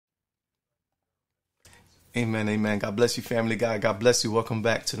Amen, amen. God bless you, family. God bless you. Welcome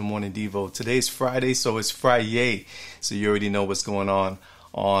back to the Morning Devo. Today's Friday, so it's Friday. So you already know what's going on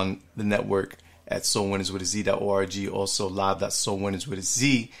the network at 𝗦𝗢𝗦𝗢𝗦.org. Also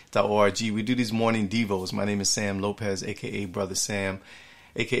live.𝗦𝗢𝗦𝗢𝗦.org. We do these morning Devos. My name is Sam Lopez, a.k.a. Brother Sam,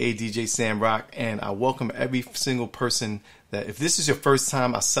 a.k.a. DJ Sam Rock. And I welcome every single person that, if this is your first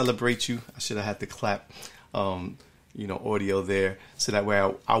time, I celebrate you. I should have had to clap. Audio there. So that way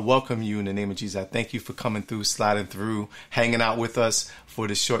I welcome you in the name of Jesus. I thank you for coming through, sliding through, hanging out with us for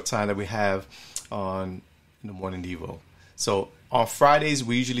this short time that we have on the Morning Devo. So on Fridays,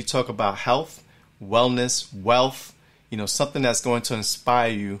 we usually talk about health, wellness, wealth, something that's going to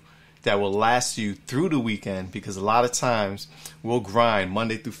inspire you, that will last you through the weekend, because a lot of times we'll grind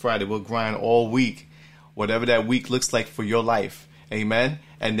Monday through Friday. We'll grind all week, whatever that week looks like for your life. Amen.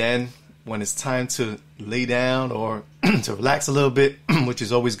 And then when it's time to lay down or to relax a little bit, which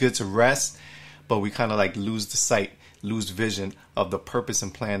is always good to rest, but we kind of like lose vision of the purpose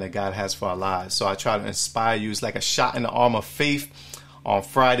and plan that God has for our lives. So I try to inspire you. It's like a shot in the arm of faith on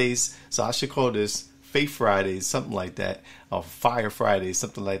Fridays. So I should call this Faith Fridays, something like that, or Fire Fridays,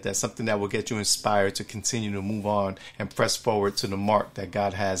 something like that, something that will get you inspired to continue to move on and press forward to the mark that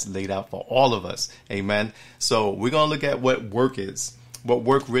God has laid out for all of us. Amen. So we're going to look at what work is. What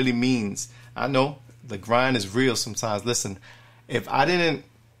work really means. I know the grind is real sometimes. Listen, if I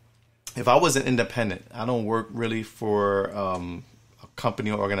wasn't independent, I don't work really for a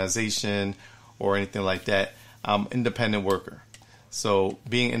company or organization or anything like that. I'm an independent worker. So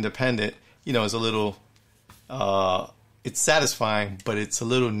being independent, is a little, it's satisfying, but it's a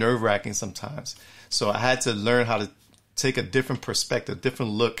little nerve-wracking sometimes. So I had to learn how to take a different perspective,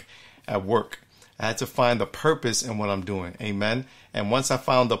 different look at work. I had to find the purpose in what I'm doing. Amen. And once I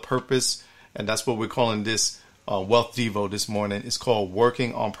found the purpose, and that's what we're calling this Wealth Devo this morning, it's called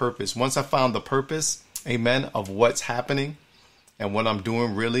Working on Purpose. Once I found the purpose, amen, of what's happening and what I'm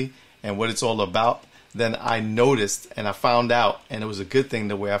doing really and what it's all about, then I noticed and I found out, and it was a good thing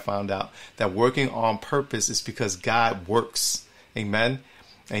the way I found out, that working on purpose is because God works. Amen.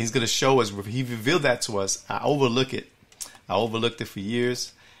 And he's going to show us, he revealed that to us. I overlooked it for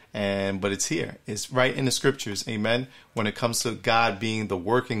years. But it's here. It's right in the scriptures. Amen. When it comes to God being the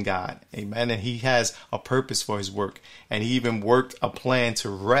working God. Amen. And he has a purpose for his work. And he even worked a plan to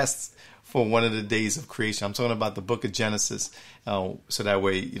rest for one of the days of creation. I'm talking about the book of Genesis. So that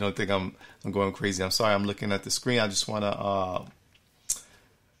way you don't think I'm going crazy. I'm sorry. I'm looking at the screen. I just want to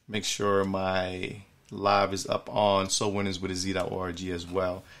make sure my live is up on 𝗦𝗢𝗦𝗢𝗦.org as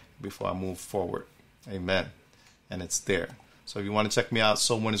well before I move forward. Amen. And it's there. So if you want to check me out,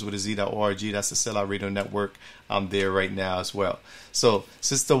 𝗦𝗢𝗦𝗢𝗦.org. That's the Sellout Radio Network. I'm there right now as well. So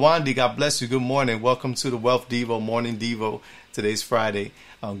Sister Wandy, God bless you. Good morning. Welcome to the Wealth Devo, Morning Devo. Today's Friday.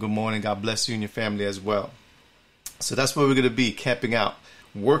 Good morning. God bless you and your family as well. So that's where we're going to be, camping out,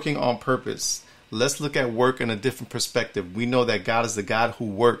 working on purpose. Let's look at work in a different perspective. We know that God is the God who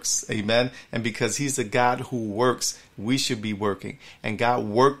works. Amen. And because he's the God who works, we should be working. And God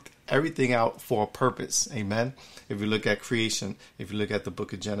worked everything out for a purpose. Amen. If you look at creation, if you look at the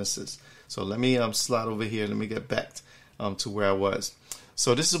book of Genesis. So let me slide over here. Let me get back to where I was.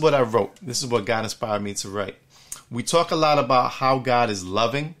 So this is what I wrote. This is what God inspired me to write. We talk a lot about how God is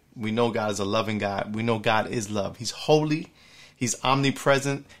loving. We know God is a loving God. We know God is love. He's holy. He's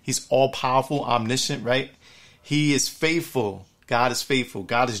omnipresent. He's all powerful, omniscient, right? He is faithful. God is faithful.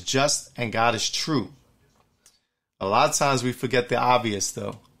 God is just, and God is true. A lot of times we forget the obvious,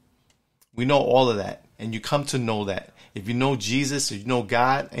 though. We know all of that, and you come to know that. If you know Jesus, or you know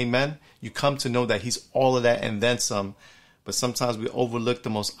God, amen, you come to know that he's all of that and then some. But sometimes we overlook the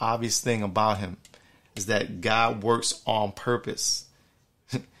most obvious thing about him, is that God works on purpose.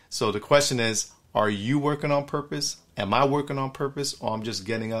 So the question is, are you working on purpose? Am I working on purpose? Or I'm just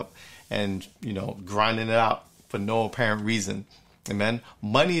getting up and, grinding it out for no apparent reason? Amen.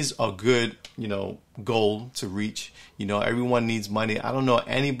 Money is a good, goal to reach. Everyone needs money. I don't know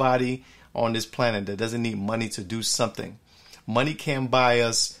anybody on this planet that doesn't need money to do something. Money can't buy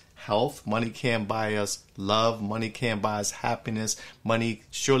us health. Money can't buy us love. Money can't buy us happiness. Money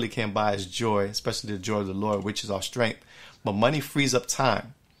surely can't buy us joy, especially the joy of the Lord, which is our strength. But money frees up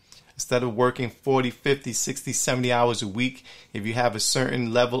time. Instead of working 40, 50, 60, 70 hours a week, if you have a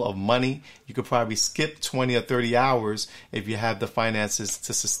certain level of money, you could probably skip 20 or 30 hours if you have the finances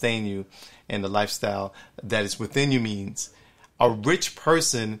to sustain you and the lifestyle that is within your means. A rich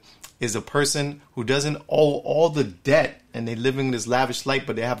person is a person who doesn't owe all the debt and they're living this lavish life,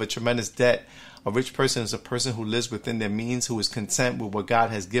 but they have a tremendous debt A rich person is a person who lives within their means, who is content with what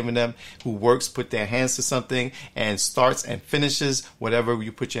God has given them, who works, put their hands to something, and starts and finishes whatever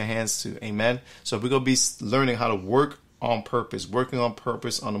you put your hands to. Amen. So we're going to be learning how to work on purpose, working on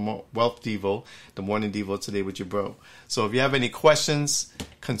purpose on the Wealth Devo, the morning Devo today with your bro. So if you have any questions,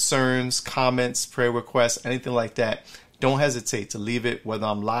 concerns, comments, prayer requests, anything like that, don't hesitate to leave it whether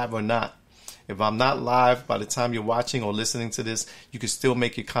I'm live or not. If I'm not live, by the time you're watching or listening to this, you can still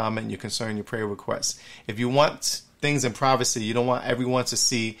make your comment, your concern, your prayer request. If you want things in privacy, you don't want everyone to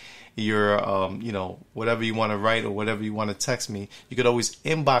see your, whatever you want to write or whatever you want to text me, you could always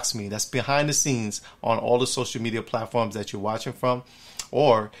inbox me. That's behind the scenes on all the social media platforms that you're watching from.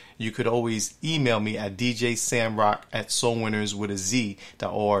 Or you could always email me at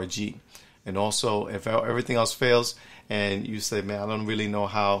djsamrock@soulwinners.org. And also, if everything else fails and you say, man, I don't really know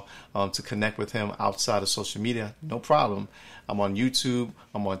how to connect with him outside of social media, no problem. I'm on YouTube,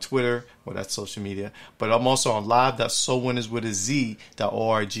 I'm on Twitter, well, that's social media, but I'm also on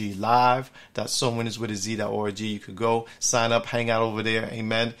live.soulwinnerswithaz.org, live.soulwinnerswithaz.org. You could go sign up, hang out over there.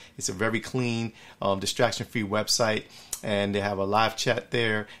 Amen. It's a very clean, distraction-free website. And they have a live chat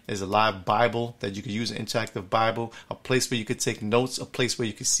there. There's a live Bible that you could use, an interactive Bible, a place where you could take notes, a place where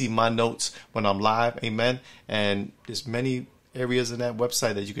you can see my notes when I'm live. Amen. And there's many areas in that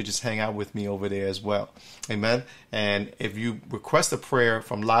website that you could just hang out with me over there as well. Amen. And if you request a prayer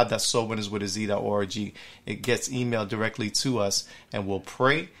from live.soulwinnerswithaz.org, it gets emailed directly to us and we'll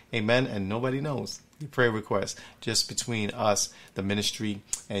pray. Amen. And nobody knows your prayer request, just between us, the ministry,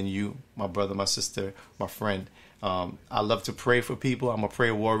 and you, my brother, my sister, my friend. I love to pray for people. I'm a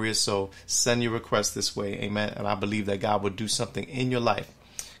prayer warrior, so send your request this way. Amen. And I believe that God will do something in your life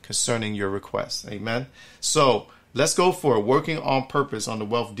concerning your request. Amen. So let's go for it. Working on purpose on the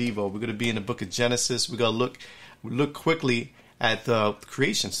Wealth Devo. We're going to be in the book of Genesis. We're going to look quickly at the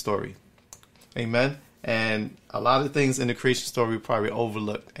creation story. Amen. And a lot of things in the creation story we probably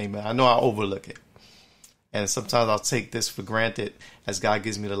overlooked. Amen. I know I overlook it. And sometimes I'll take this for granted as God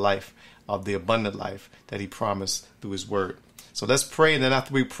gives me the life of the abundant life that he promised through his word. So let's pray. And then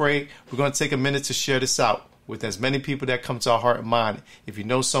after we pray, we're going to take a minute to share this out with as many people that come to our heart and mind. If you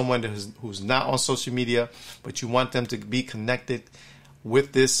know someone who's not on social media, but you want them to be connected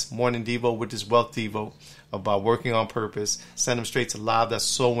with this morning Devo, with this Wealth Devo about working on purpose, send them straight to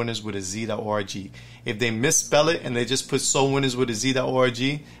live.soulwinnerswithaz.org. If they misspell it and they just put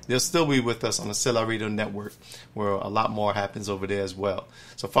soulwinnerswithaz.org, they'll still be with us on the Stellar Radio Network, where a lot more happens over there as well.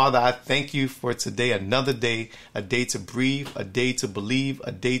 So, Father, I thank you for today, another day, a day to breathe, a day to believe,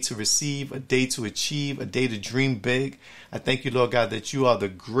 a day to receive, a day to achieve, a day to dream big. I thank you, Lord God, that you are the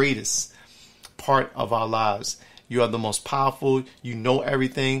greatest part of our lives. You are the most powerful, you know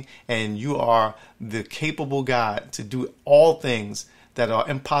everything, and you are the capable God to do all things that are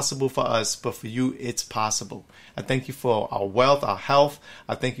impossible for us, but for you, it's possible. I thank you for our wealth, our health.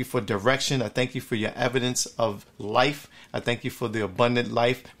 I thank you for direction. I thank you for your evidence of life. I thank you for the abundant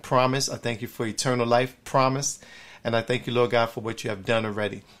life promise. I thank you for eternal life promise. And I thank you, Lord God, for what you have done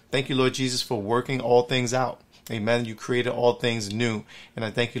already. Thank you, Lord Jesus, for working all things out. Amen. You created all things new. And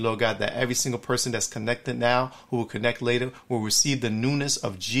I thank you, Lord God, that every single person that's connected now, who will connect later, will receive the newness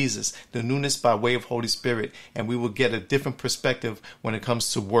of Jesus, the newness by way of Holy Spirit. And we will get a different perspective when it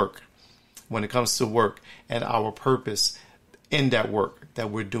comes to work, and our purpose in that work that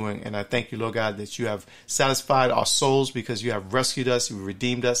we're doing. And I thank you, Lord God, that you have satisfied our souls because you have rescued us, you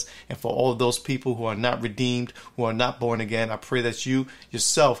redeemed us. And for all of those people who are not redeemed, who are not born again, I pray that you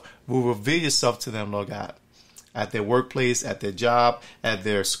yourself will reveal yourself to them, Lord God. At their workplace, at their job, at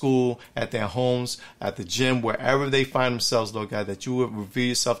their school, at their homes, at the gym, wherever they find themselves, Lord God, that you will reveal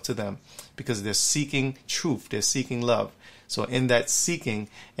yourself to them because they're seeking truth, they're seeking love. So in that seeking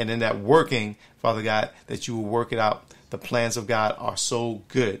and in that working, Father God, that you will work it out. The plans of God are so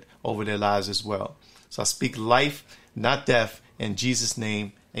good over their lives as well. So I speak life, not death, in Jesus'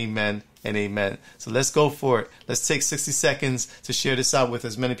 name, amen and amen. So let's go for it. Let's take 60 seconds to share this out with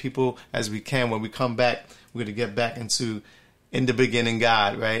as many people as we can. When we come back, we're going to get back into in the beginning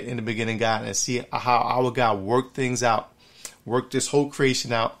God, right? In the beginning God, and see how our God worked things out, worked this whole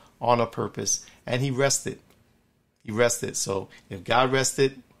creation out on a purpose. And he rested. He rested. So if God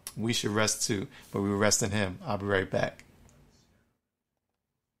rested, we should rest too. But we rest in him. I'll be right back.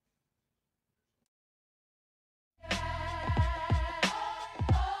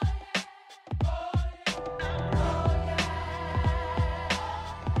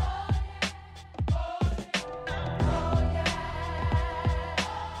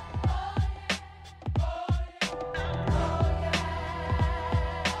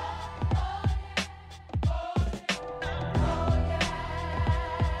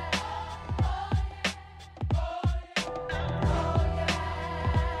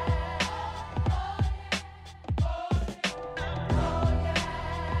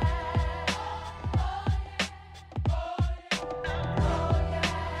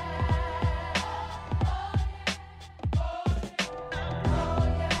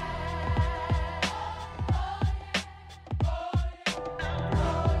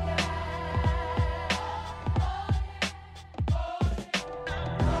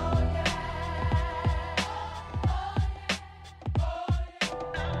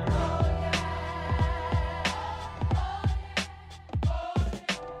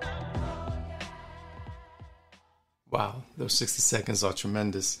 Wow, those 60 seconds are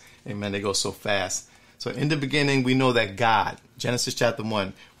tremendous. Amen. They go so fast. So in the beginning, we know that God, Genesis chapter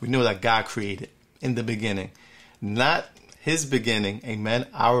 1, we know that God created in the beginning. Not his beginning, amen,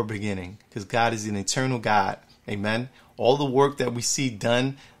 our beginning, because God is an eternal God, amen. All the work that we see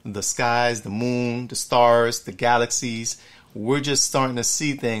done, the skies, the moon, the stars, the galaxies, we're just starting to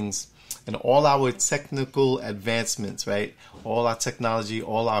see things. And all our technical advancements, right? All our technology,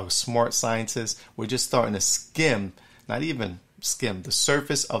 all our smart scientists, we're just starting to skim, not even skim, the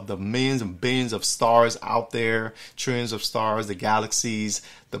surface of the millions and billions of stars out there, trillions of stars, the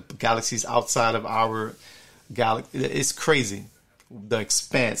galaxies outside of our galaxy. It's crazy, the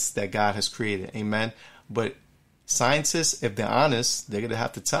expanse that God has created, amen. But scientists, if they're honest, they're going to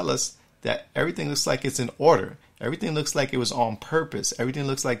have to tell us that everything looks like it's in order. Everything looks like it was on purpose. Everything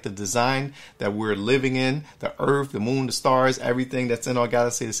looks like the design that we're living in, the earth, the moon, the stars, everything that's in our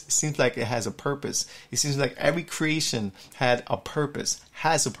galaxy, it seems like it has a purpose. It seems like every creation had a purpose,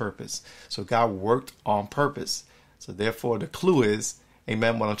 has a purpose. So God worked on purpose. So therefore, the clue is,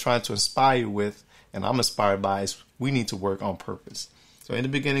 amen, what I'm trying to inspire you with, and I'm inspired by, is we need to work on purpose. So in the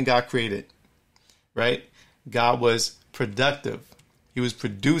beginning, God created, right? God was productive. He was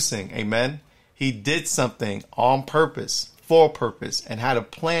producing, amen. He did something on purpose, for purpose, and had a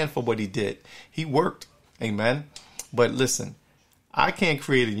plan for what he did. He worked, amen. But listen, I can't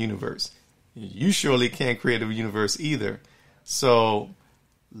create a universe. You surely can't create a universe either. So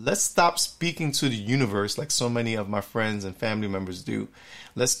let's stop speaking to the universe like so many of my friends and family members do.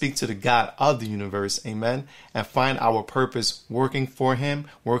 Let's speak to the God of the universe, amen, and find our purpose working for him,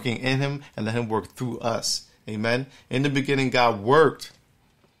 working in him, and let him work through us, amen. In the beginning, God worked.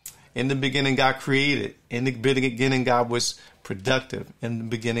 In the beginning, God created. In the beginning, God was productive. In the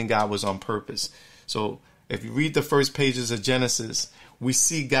beginning, God was on purpose. So if you read the first pages of Genesis, we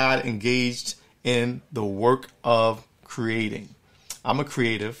see God engaged in the work of creating. I'm a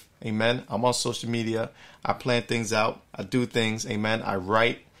creative, amen. I'm on social media. I plan things out. I do things, amen. I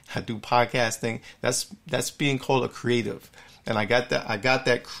write. I do podcasting. That's being called a creative. And I got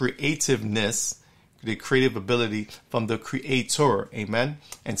that creativeness, the creative ability from the creator, amen,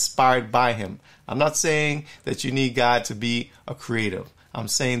 inspired by him. I'm not saying that you need God to be a creative. I'm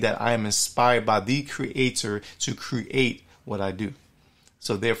saying that I am inspired by the creator to create what I do.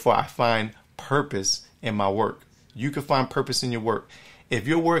 So therefore, I find purpose in my work. You can find purpose in your work. If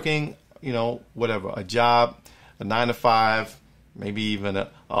you're working, whatever, a job, a 9 to 5, maybe even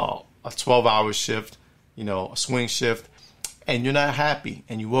a 12-hour shift, a swing shift, and you're not happy,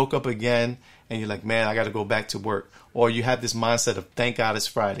 and you woke up again, and you're like, man, I got to go back to work. Or you have this mindset of thank God it's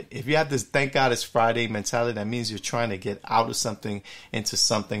Friday. If you have this thank God it's Friday mentality, that means you're trying to get out of something into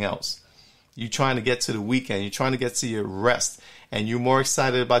something else. You're trying to get to the weekend. You're trying to get to your rest. And you're more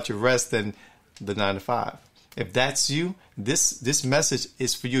excited about your rest than the 9 to 5. If that's you, this message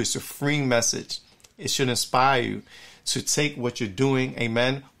is for you. It's a freeing message. It should inspire you to take what you're doing,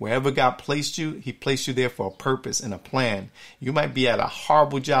 amen. Wherever God placed you, he placed you there for a purpose and a plan. You might be at a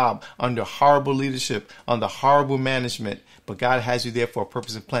horrible job, under horrible leadership, under horrible management, but God has you there for a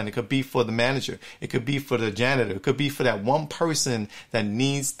purpose and plan. It could be for the manager. It could be for the janitor. It could be for that one person that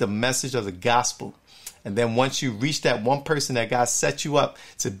needs the message of the gospel. And then once you reach that one person that God set you up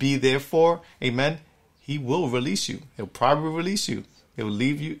to be there for, amen, he will release you. He'll probably release you. He'll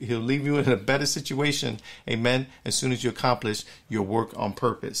leave you in a better situation, amen, as soon as you accomplish your work on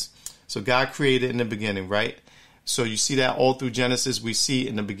purpose. So God created in the beginning, right? So you see that all through Genesis. We see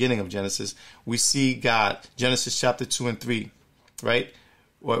in the beginning of Genesis, we see God, Genesis chapter 2 and 3, right?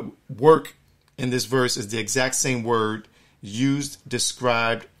 Work in this verse is the exact same word used,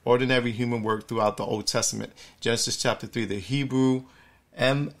 described, ordinary human work throughout the Old Testament. Genesis chapter 3, the Hebrew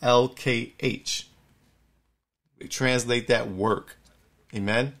MLKH. We translate that work.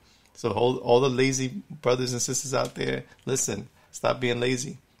 Amen. So all the lazy brothers and sisters out there, listen, stop being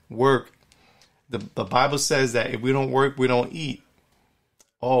lazy. Work. The Bible says that if we don't work, we don't eat.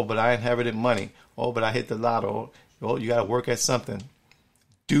 Oh, but I inherited money. Oh, but I hit the lotto. Oh, you got to work at something.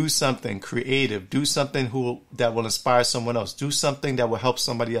 Do something creative. Do something that will inspire someone else. Do something that will help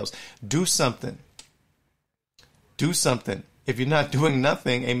somebody else. Do something. Do something. If you're not doing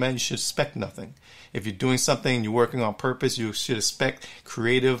nothing, amen, you should expect nothing. If you're doing something and you're working on purpose, you should expect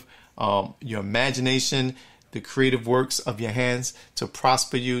creative, your imagination, the creative works of your hands to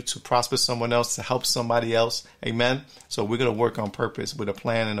prosper you, to prosper someone else, to help somebody else. Amen. So we're going to work on purpose with a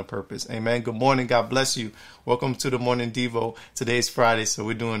plan and a purpose. Amen. Good morning. God bless you. Welcome to the morning Devo. Today's Friday, so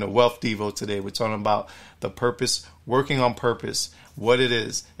we're doing a wealth Devo today. We're talking about the purpose, working on purpose, what it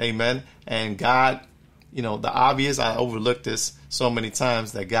is. Amen. And God, the obvious, I overlooked this so many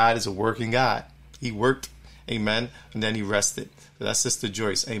times, that God is a working God. He worked, Amen. And then he rested. So that's Sister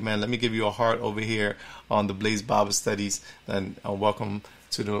Joyce. Amen. Let me give you a heart over here on the Blaze Bible Studies. And welcome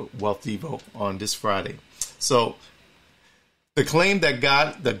to the Wealth Devo on this Friday. So the claim that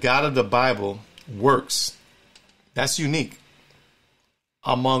God, the God of the Bible, works, that's unique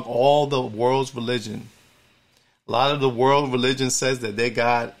among all the world's religion. A lot of the world religion says that their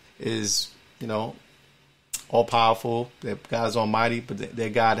God is, all powerful, that God is almighty, but their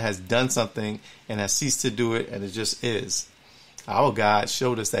God has done something and has ceased to do it, and it just is. Our God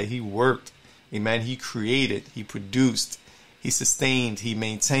showed us that he worked. Amen. He created, he produced, he sustained, he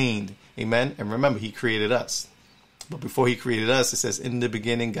maintained. Amen. And remember, he created us. But before he created us, it says, in the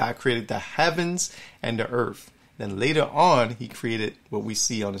beginning, God created the heavens and the earth. Then later on, he created what we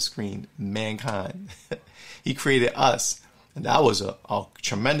see on the screen, mankind. He created us. And that was a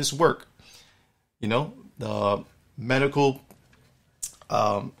tremendous work. The medical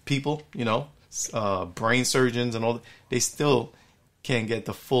people, brain surgeons and all that, they still can't get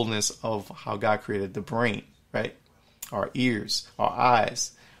the fullness of how God created the brain, right? Our ears, our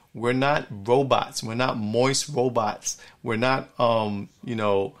eyes. We're not robots. We're not moist robots. We're not,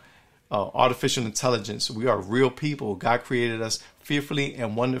 artificial intelligence. We are real people. God created us fearfully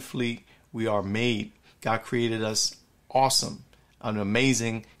and wonderfully. We are made. God created us awesome, an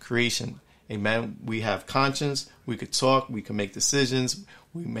amazing creation. Amen. We have conscience. We could talk. We can make decisions.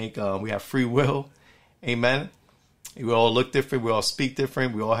 We have free will. Amen. We all look different. We all speak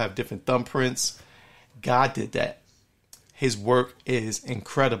different. We all have different thumbprints. God did that. His work is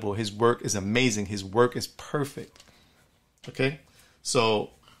incredible. His work is amazing. His work is perfect. Okay. So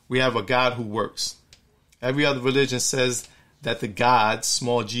we have a God who works. Every other religion says that the gods,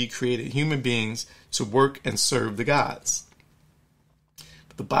 small g, created human beings to work and serve the gods.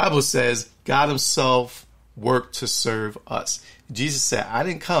 The Bible says God himself worked to serve us. Jesus said, I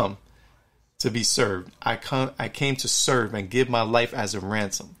didn't come to be served. I came to serve and give my life as a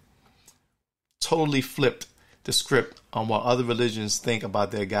ransom. Totally flipped the script on what other religions think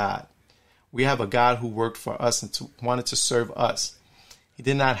about their God. We have a God who worked for us and wanted to serve us. He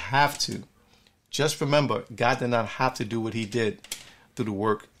did not have to. Just remember, God did not have to do what he did through the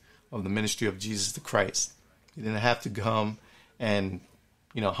work of the ministry of Jesus the Christ. He didn't have to come and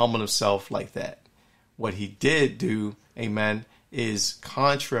humble himself like that. What he did do, amen, is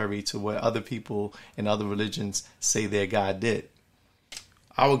contrary to what other people in other religions say their God did.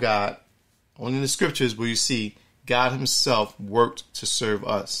 Our God, only in the scriptures will you see God himself worked to serve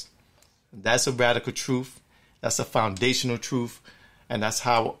us. That's a radical truth. That's a foundational truth. And that's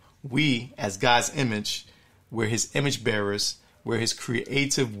how we, as God's image, we're his image bearers, we're his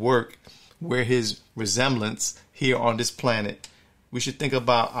creative work, we're his resemblance here on this planet. We should think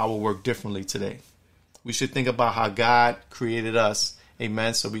about our work differently today. We should think about how God created us,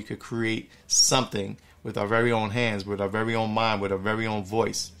 amen, so we could create something with our very own hands, with our very own mind, with our very own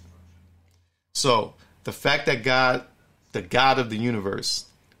voice. So the fact that God, the God of the universe,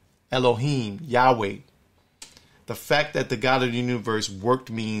 Elohim, Yahweh, the fact that the God of the universe worked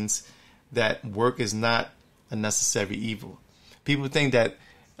means that work is not a necessary evil. People think that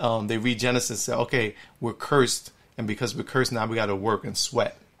they read Genesis and say, okay, we're cursed. And because we're cursed, now we got to work and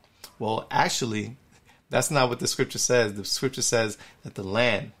sweat. Well, actually, that's not what the scripture says. The scripture says that the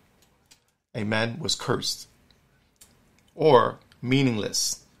land, amen, was cursed or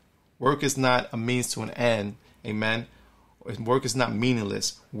meaningless. Work is not a means to an end, amen. Work is not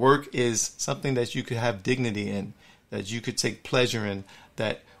meaningless. Work is something that you could have dignity in, that you could take pleasure in,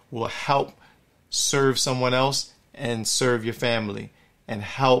 that will help serve someone else and serve your family and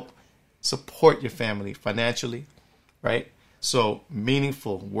help support your family financially. Right? So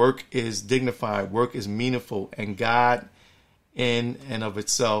meaningful work is dignified. Work is meaningful. And God in and of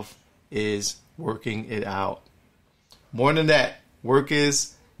itself is working it out. More than that, work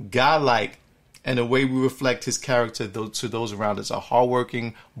is godlike. And the way we reflect his character to those around us. A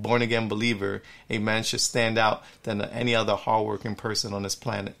hardworking, born-again believer, amen, should stand out than any other hardworking person on this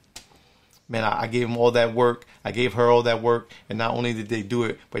planet. Man, I gave him all that work. I gave her all that work. And not only did they do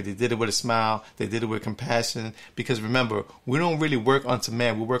it, but they did it with a smile. They did it with compassion. Because remember, we don't really work unto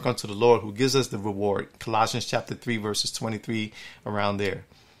man. We work unto the Lord who gives us the reward. Colossians chapter 3, verses 23, around there.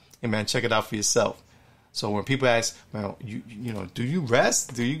 Amen. Check it out for yourself. So when people ask, well, do you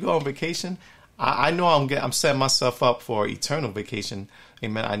rest? Do you go on vacation? I know I'm setting myself up for eternal vacation.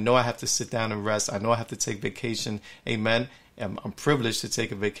 Amen. I know I have to sit down and rest. I know I have to take vacation. Amen. I'm privileged to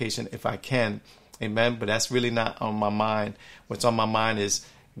take a vacation if I can. Amen. But that's really not on my mind. What's on my mind is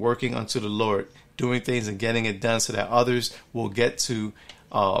working unto the Lord, doing things and getting it done so that others will get to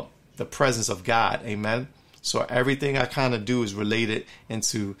the presence of God. Amen. So everything I kind of do is related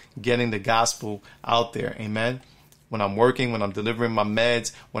into getting the gospel out there. Amen. When I'm working, when I'm delivering my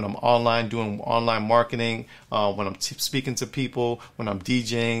meds, when I'm online doing online marketing, when I'm speaking to people, when I'm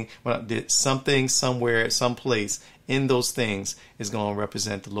DJing, when I did something, somewhere, someplace, in those things is going to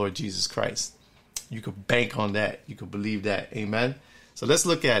represent the Lord Jesus Christ. You could bank on that. You could believe that. Amen. So let's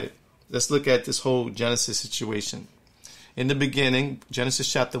look at it. Let's look at this whole Genesis situation. In the beginning, Genesis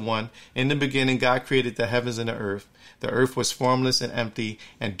chapter 1, in the beginning, God created the heavens and the earth. The earth was formless and empty,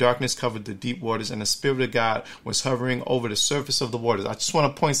 and darkness covered the deep waters, and the Spirit of God was hovering over the surface of the waters. I just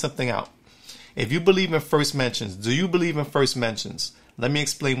want to point something out. If you believe in first mentions, do you believe in first mentions? Let me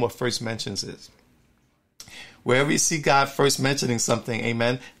explain what first mentions is. Wherever you see God first mentioning something,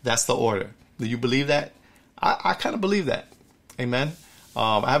 amen, that's the order. Do you believe that? I kind of believe that. Amen.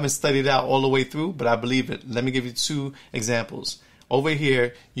 I haven't studied it out all the way through, but I believe it. Let me give you 2 examples. Over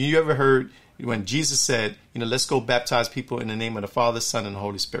here, you ever heard when Jesus said, let's go baptize people in the name of the Father, Son, and the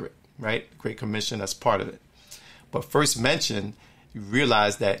Holy Spirit, right? Great Commission, that's part of it. But first mention, you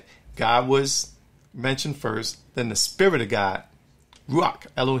realize that God was mentioned first, then the Spirit of God, Ruach,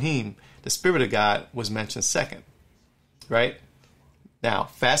 Elohim, the Spirit of God was mentioned second, right? Now,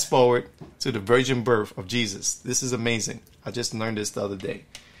 fast forward to the virgin birth of Jesus. This is amazing. I just learned this the other day.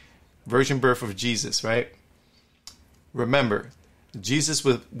 Virgin birth of Jesus, right? Remember, Jesus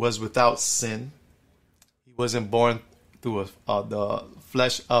was without sin. He wasn't born through the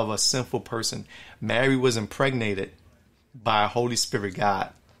flesh of a sinful person. Mary was impregnated by Holy Spirit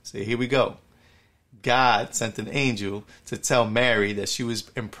God. So here we go. God sent an angel to tell Mary that she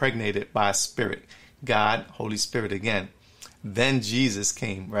was impregnated by a spirit. God, Holy Spirit again. Then Jesus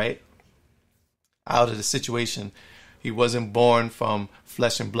came, right? Out of the situation. He wasn't born from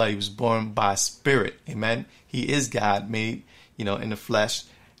flesh and blood. He was born by spirit. Amen. He is God made, in the flesh.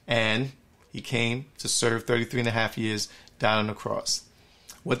 And he came to serve 33 and a half years down on the cross.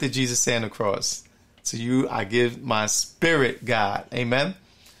 What did Jesus say on the cross? To you, I give my spirit, God. Amen.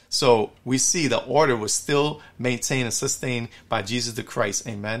 So we see the order was still maintained and sustained by Jesus the Christ.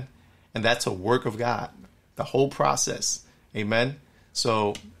 Amen. And that's a work of God. The whole process. Amen.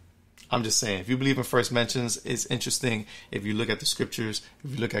 So I'm just saying, if you believe in first mentions, it's interesting if you look at the scriptures,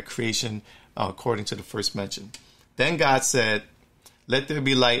 if you look at creation according to the first mention. Then God said, let there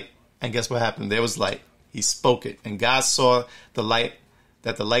be light. And guess what happened? There was light. He spoke it. And God saw the light,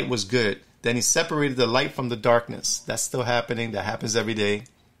 that the light was good. Then he separated the light from the darkness. That's still happening. That happens every day.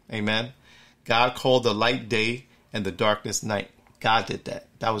 Amen. God called the light day and the darkness night. God did that.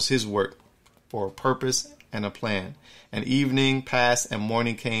 That was his work for a purpose and a plan. And evening passed and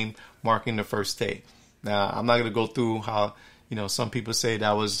morning came, marking the first day. Now, I'm not going to go through how, some people say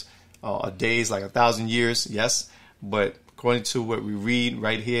that was a day is like 1,000 years. Yes. But according to what we read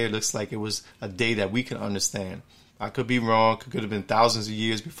right here, it looks like it was a day that we can understand. I could be wrong. It could have been thousands of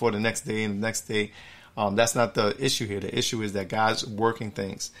years before the next day and the next day. That's not the issue here. The issue is that God's working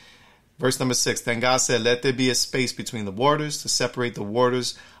things. Verse number 6, then God said, let there be a space between the waters to separate the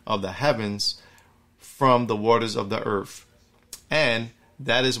waters of the heavens from the waters of the earth. And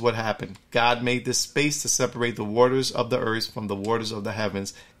that is what happened. God made this space to separate the waters of the earth from the waters of the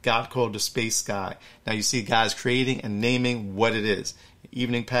heavens. God called the space sky. Now you see God's creating and naming what it is.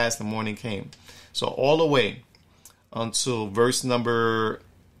 Evening passed, the morning came. So all the way until verse number,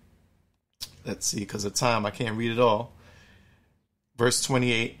 let's see, because of time, I can't read it all. Verse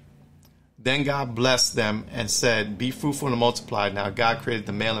 28. Then God blessed them and said, be fruitful and multiply. Now God created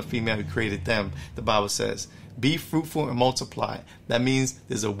the male and female. He created them. The Bible says, be fruitful and multiply. That means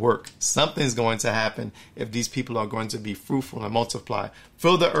there's a work. Something's going to happen if these people are going to be fruitful and multiply.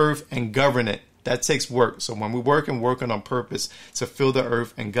 Fill the earth and govern it. That takes work. So when we're working on purpose to fill the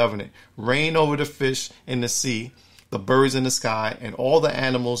earth and govern it. Reign over the fish in the sea, the birds in the sky, and all the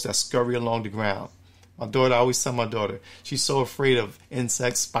animals that scurry along the ground. My daughter, I always tell my daughter, she's so afraid of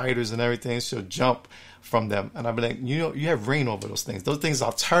insects, spiders, and everything. She'll jump from them. And I'll be like, you have reign over those things. Those things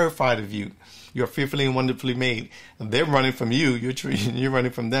are terrified of you. You're fearfully and wonderfully made. And they're running from you. You're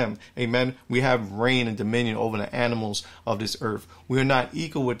running from them. Amen. We have reign and dominion over the animals of this earth. We are not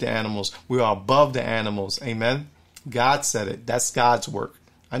equal with the animals. We are above the animals. Amen. God said it. That's God's work.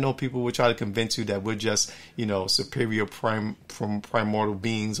 I know people will try to convince you that we're just, superior primordial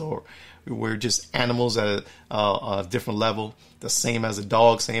beings, or we're just animals at a different level, the same as a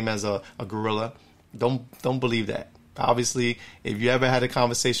dog, same as a gorilla. Don't believe that. Obviously, if you ever had a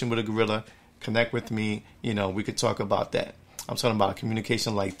conversation with a gorilla, connect with me. We could talk about that. I'm talking about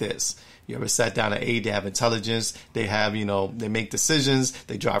communication like this. You ever sat down at 8, they have intelligence, they have, they make decisions,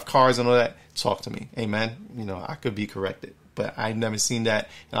 they drive cars and all that. Talk to me. Amen. I could be corrected, but I've never seen that,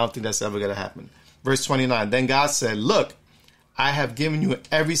 and I don't think that's ever going to happen. Verse 29, then God said, look, I have given you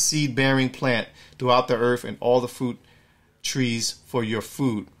every seed-bearing plant throughout the earth and all the fruit trees for your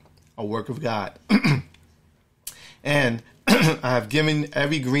food, a work of God. And I have given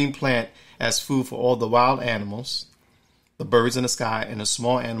every green plant as food for all the wild animals, the birds in the sky, and the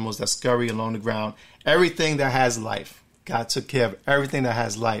small animals that scurry along the ground, everything that has life. God took care of everything that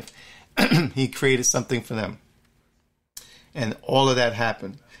has life. He created something for them. And all of that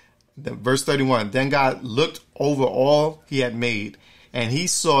happened. Verse 31, then God looked over all he had made, and he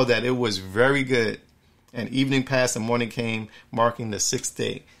saw that it was very good. And evening passed and morning came, marking the sixth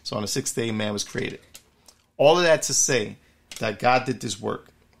day. So on the sixth day, man was created. All of that to say that God did this work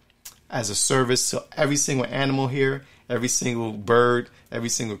as a service to every single animal here, every single bird, every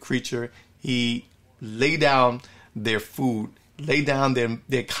single creature. He laid down their food, laid down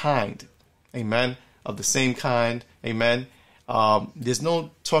their kind, amen, of the same kind, amen. There's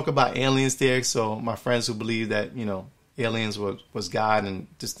no talk about aliens there, so my friends who believe that, aliens was God, and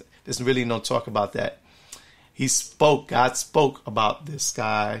just there's really no talk about that. God spoke about the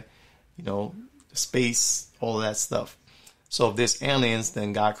sky, the space, all of that stuff. So if there's aliens,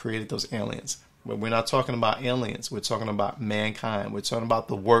 then God created those aliens. But we're not talking about aliens. We're talking about mankind. We're talking about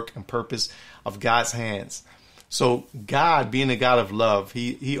the work and purpose of God's hands. So God, being a God of love,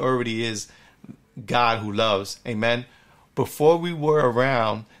 he already is God who loves. Amen. Before we were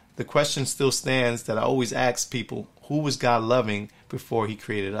around, the question still stands that I always ask people, who was God loving before he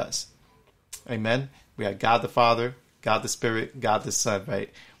created us? Amen. We had God the Father, God the Spirit, God the Son, right?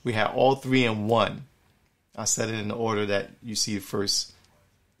 We had all three in one. I said it in the order that you see the first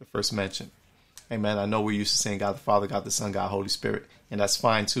mention. Amen. I know we're used to saying God the Father, God the Son, God Holy Spirit, and that's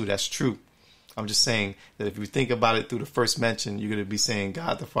fine too. That's true. I'm just saying that if you think about it through the first mention, you're going to be saying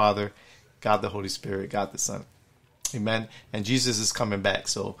God the Father, God the Holy Spirit, God the Son. Amen. And Jesus is coming back,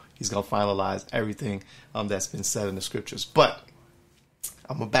 so he's going to finalize everything that's been said in the scriptures. But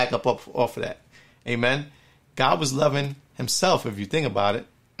I'm going to back up off of that. Amen. God was loving himself, if you think about it.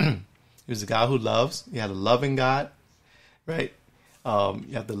 He was a God who loves. You had a loving God, right?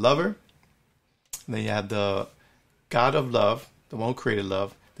 You have the lover. And then you had the God of love, the one who created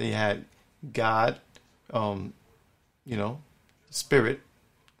love. Then you had God, Spirit,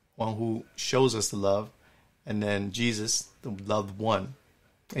 one who shows us the love. And then Jesus, the loved one.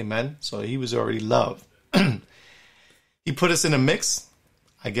 Amen. So he was already love. He put us in a mix,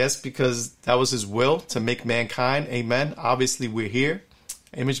 I guess, because that was his will to make mankind. Amen. Obviously, we're here,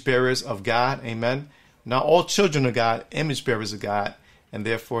 image bearers of God. Amen. Not all children of God, image bearers of God. And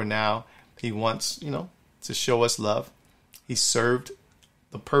therefore now he wants, to show us love. He served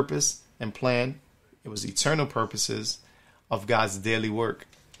the purpose and plan. It was eternal purposes of God's daily work.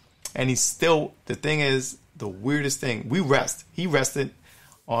 And he's still, the thing is, the weirdest thing, we rest. He rested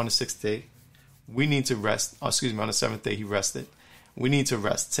on the sixth day. We need to rest. On the seventh day, he rested. We need to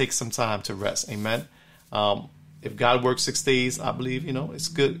rest. Take some time to rest. Amen. If God works 6 days, I believe, it's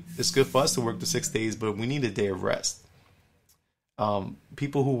good. It's good for us to work the 6 days, but we need a day of rest.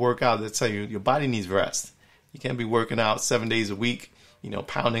 People who work out, they'll tell you, your body needs rest. You can't be working out 7 days a week,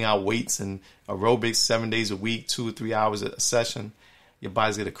 pounding out weights and aerobics 7 days a week, 2 or 3 hours a session. Your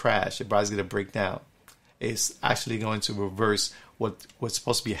body's going to crash. Your body's going to break down. It's actually going to reverse what's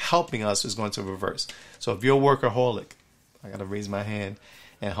supposed to be helping us is going to reverse. So if you're a workaholic, I got to raise my hand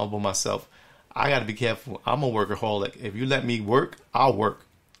and humble myself. I got to be careful. I'm a workaholic. If you let me work, I'll work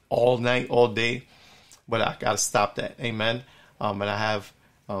all night, all day. But I got to stop that. Amen. And I have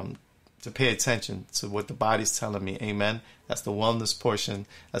to pay attention to what the body's telling me. Amen. That's the wellness portion.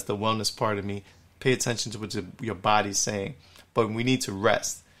 That's the wellness part of me. Pay attention to what your body's saying. But we need to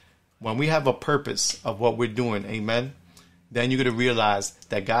rest. When we have a purpose of what we're doing, amen, then you're going to realize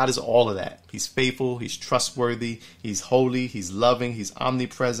that God is all of that. He's faithful. He's trustworthy. He's holy. He's loving. He's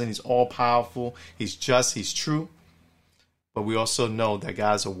omnipresent. He's all-powerful. He's just. He's true. But we also know that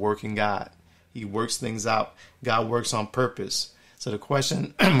God is a working God. He works things out. God works on purpose. So the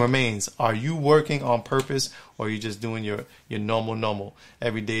question remains, are you working on purpose, or are you just doing your normal?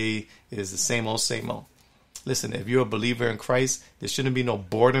 Every day is the same old, same old. Listen, if you're a believer in Christ, there shouldn't be no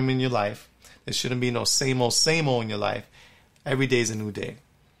boredom in your life. There shouldn't be no same old in your life. Every day is a new day.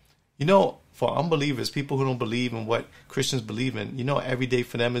 For unbelievers, people who don't believe in what Christians believe in, every day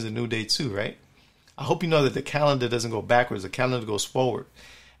for them is a new day too, right? I hope you know that the calendar doesn't go backwards. The calendar goes forward.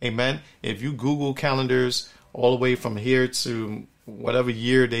 Amen. If you Google calendars all the way from here to whatever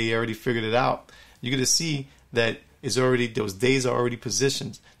year they already figured it out, you're going to see that those days are already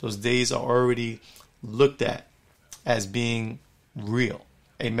positioned. Those days are already looked at as being real.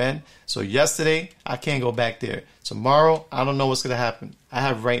 Amen. So yesterday, I can't go back there. Tomorrow, I don't know what's going to happen. I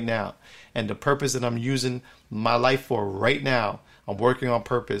have right now. And the purpose that I'm using my life for right now, I'm working on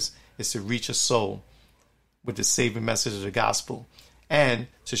purpose, is to reach a soul with the saving message of the gospel. And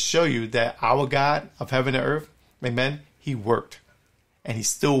to show you that our God of heaven and earth, amen, he worked. And he's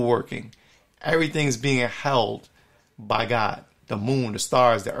still working. Everything is being held by God. The moon, the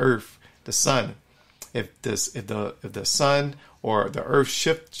stars, the earth, the sun. If the sun or the earth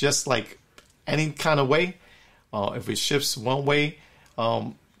shift just like any kind of way, if it shifts one way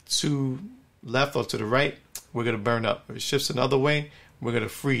to left or to the right, we're going to burn up. If it shifts another way, we're going to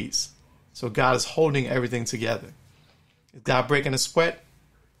freeze. So God is holding everything together. Is God breaking a sweat?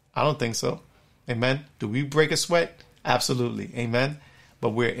 I don't think so. Amen. Do we break a sweat? Absolutely. Amen. But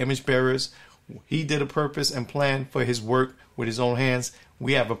we're image bearers. He did a purpose and plan for his work with his own hands.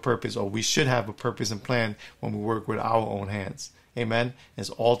 We have a purpose, or we should have a purpose and plan when we work with our own hands. Amen. It's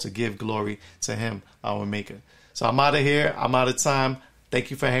all to give glory to him, our maker. So I'm out of here. I'm out of time.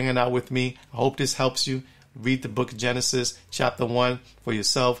 Thank you for hanging out with me. I hope this helps you. Read the book of Genesis, chapter 1 for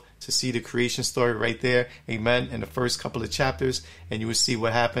yourself to see the creation story right there. Amen. In the first couple of chapters, and you will see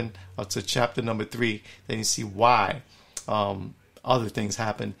what happened up to chapter number 3. Then you see why other things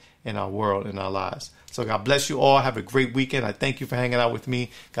happen in our world, in our lives. So God bless you all. Have a great weekend. I thank you for hanging out with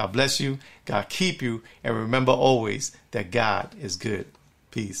me. God bless you. God keep you. And remember always that God is good.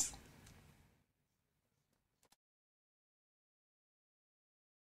 Peace.